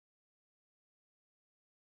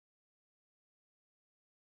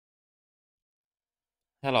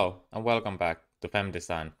Hello and welcome back to FEM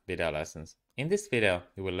Design video lessons. In this video,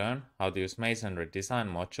 you will learn how to use Masonry design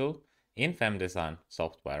module in FEM Design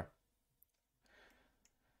software.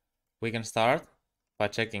 We can start by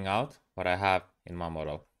checking out what I have in my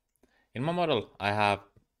model. In my model, I have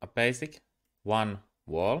a basic one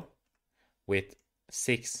wall with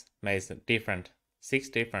six different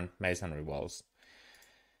masonry walls.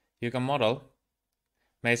 You can model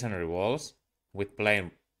masonry walls with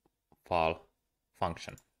plane file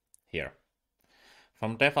function here.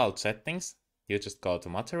 From default settings, you just go to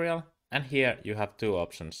material, and here you have two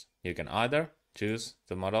options. You can either choose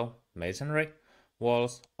to model masonry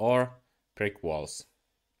walls or brick walls.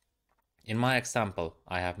 In my example,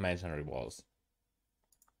 I have masonry walls.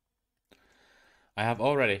 I have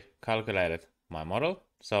already calculated my model,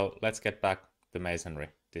 so let's get back to masonry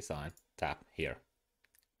design tab here.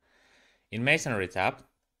 In masonry tab,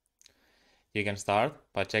 you can start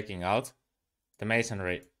by checking out the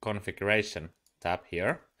masonry configuration tab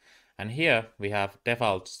here, and here we have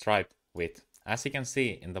default stripe width. As you can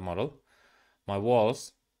see in the model, my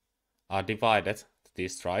walls are divided to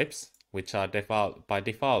these stripes, which are by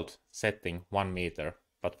default setting 1 meter,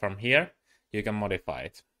 but from here you can modify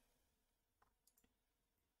it.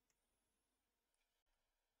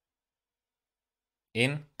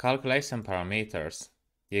 In calculation parameters,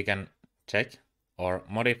 you can check or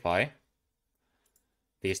modify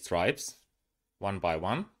these stripes one by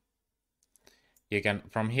one.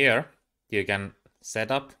 From here, you can set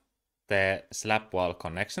up the slab wall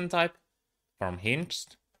connection type from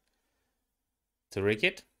hinged to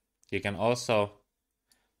rigid. You can also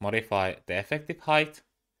modify the effective height.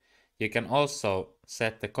 You can also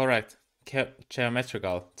set the correct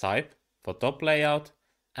geometrical type for top layout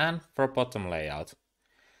and for bottom layout.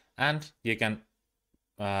 And you can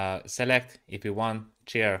select if you want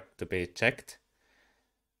shear to be checked,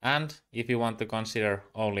 and if you want to consider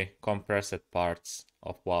only compressed parts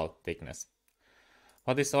of wall thickness.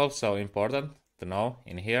 What is also important to know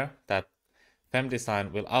in here that FEM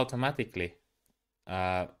Design will automatically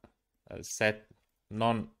set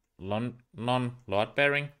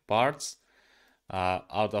non-load-bearing parts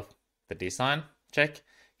out of the design check.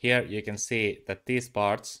 Here you can see that these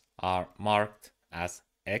parts are marked as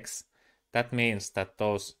X. That means that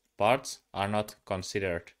those parts are not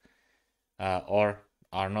considered or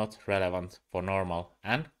are not relevant for normal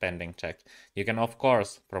and bending check. You can, of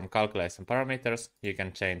course, from calculation parameters, you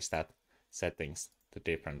can change that settings to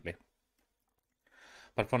differently.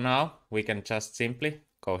 But for now, we can just simply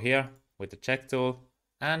go here with the check tool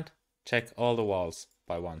and check all the walls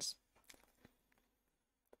by once.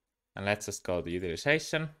 And let's just go to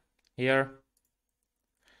utilization here.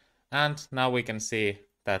 And now we can see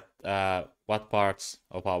that what parts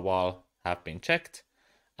of our wall have been checked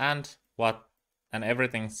and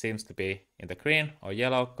everything seems to be in the green or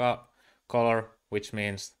yellow color, which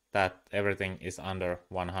means that everything is under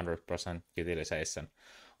 100% utilization.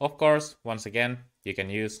 Of course, once again, you can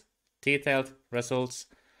use detailed results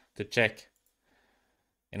to check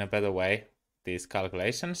in a better way these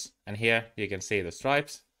calculations. And here you can see the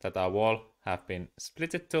stripes that our wall have been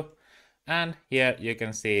splitted to. And here you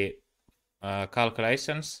can see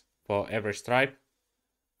calculations for every stripe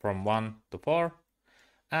from 1 to 4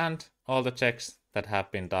 and all the checks that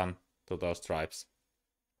have been done to those stripes.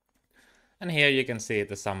 And here you can see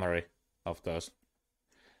the summary of those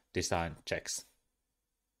design checks.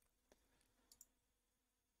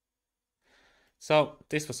 So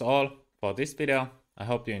this was all for this video. I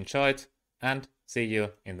hope you enjoyed and see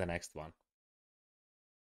you in the next one.